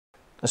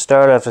The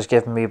stairlift has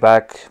given me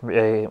back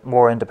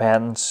more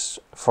independence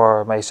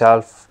for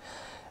myself.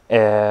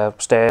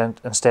 Instead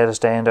of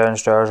staying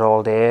downstairs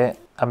all day,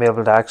 I'm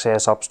able to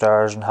access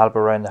upstairs and help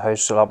around the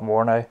house a lot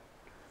more now.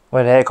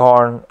 When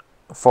Acorn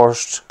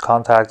first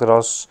contacted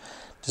us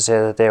to say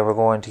that they were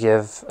going to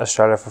give a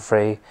stairlift for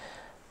free,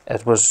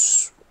 it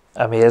was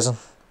amazing.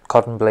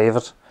 Couldn't believe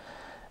it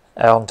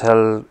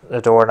until the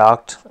door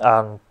knocked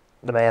and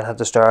the man had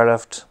the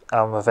stairlift,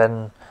 and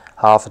within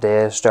half a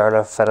day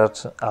stairlift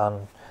fitted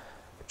and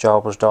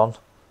job was done.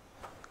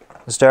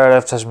 The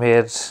stairlift has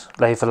made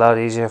life a lot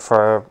easier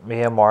for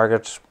me and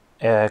Margaret,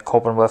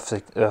 coping with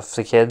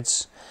the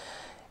kids.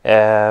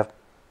 I'm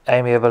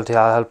able to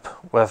help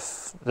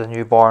with the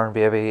newborn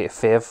baby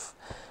Faith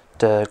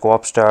to go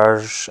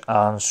upstairs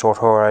and sort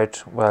her out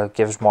while it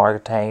gives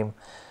Margaret time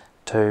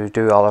to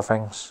do other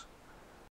things.